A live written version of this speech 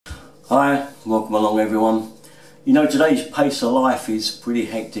Hi, welcome along everyone. You know, today's pace of life is pretty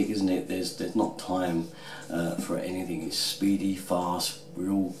hectic, isn't it? There's not time for anything. It's speedy, fast,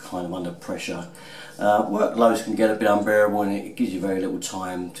 we're all kind of under pressure. Workloads can get a bit unbearable and it gives you very little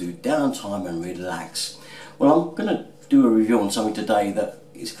time to downtime and relax. Well, I'm going to do a review on something today that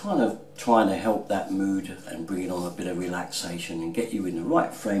is kind of trying to help that mood and bring it on a bit of relaxation and get you in the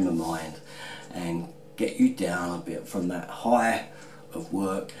right frame of mind and get you down a bit from that high of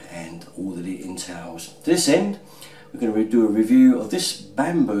work and all that it entails. To this end, we're going to do a review of this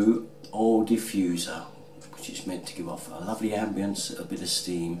bamboo oil diffuser, which is meant to give off a lovely ambience, a bit of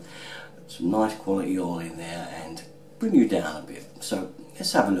steam, some nice quality oil in there and bring you down a bit. So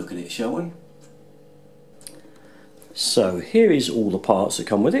let's have a look at it, shall we? So here is all the parts that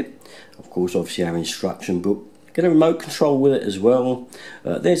come with it. Of course, obviously our instruction book. Get a remote control with it as well.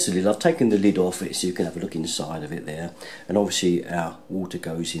 There's the lid. I've taken the lid off it so you can have a look inside of it there. And obviously our water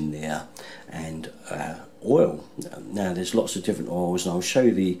goes in there and oil. Now there's lots of different oils and I'll show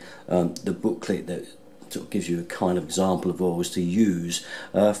you the booklet that sort of gives you a kind of example of oils to use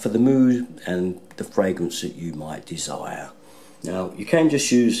for the mood and the fragrance that you might desire. Now you can just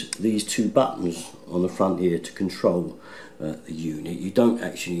use these two buttons on the front here to control the unit. You don't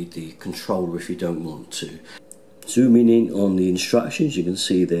actually need the controller if you don't want to. Zooming in on the instructions, you can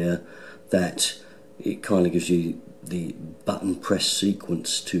see there that it kind of gives you the button press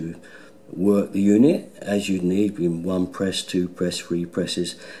sequence to work the unit as you need, in 1 press, 2 press, 3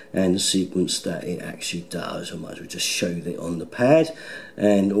 presses, and the sequence that it actually does. I might as well just show that on the pad.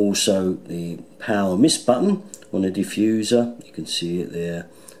 And also the power miss button on the diffuser, you can see it there,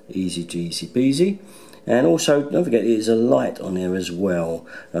 easy peasy peasy. And also, don't forget, there's a light on there as well.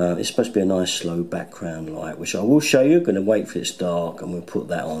 It's supposed to be a nice slow background light, which I will show you. I'm going to wait for it's dark and we'll put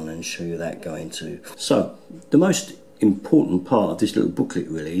that on and show you that going too. So, the most important part of this little booklet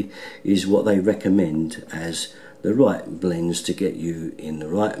really is what they recommend as the right blends to get you in the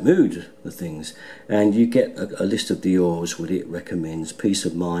right mood for things. And you get a list of the oils what it recommends: peace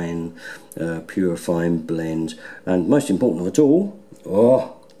of mind, purifying blends, and most important of it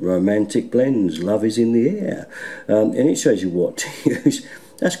all, romantic blends, love is in the air. And it shows you what to use.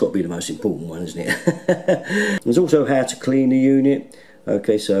 That's got to be the most important one, isn't it? There's also how to clean the unit.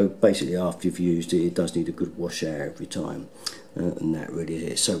 Okay, so basically after you've used it, it does need a good wash out every time. And that really is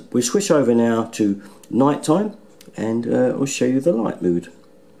it. So we'll switch over now to night time and I'll show you the light mood.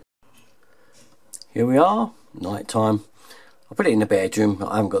 Here we are, night time. I put it in the bedroom.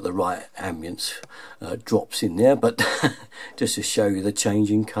 I haven't got the right ambience drops in there, but just to show you the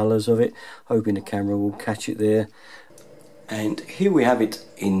changing colours of it, hoping the camera will catch it there. And here we have it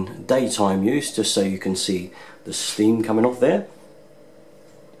in daytime use, just so you can see the steam coming off there.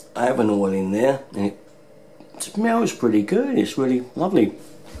 I have an oil in there and it smells pretty good. It's really lovely.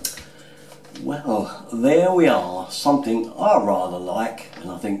 Well, there we are, something I rather like,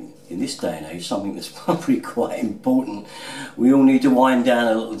 and I think in this day and age, something that's probably quite important. We all need to wind down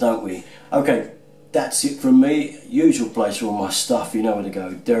a little, don't we? Okay, that's it from me. Usual place for all my stuff, you know where to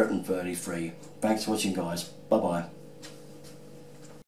go, Dirt and 33. Thanks for watching, guys. Bye-bye.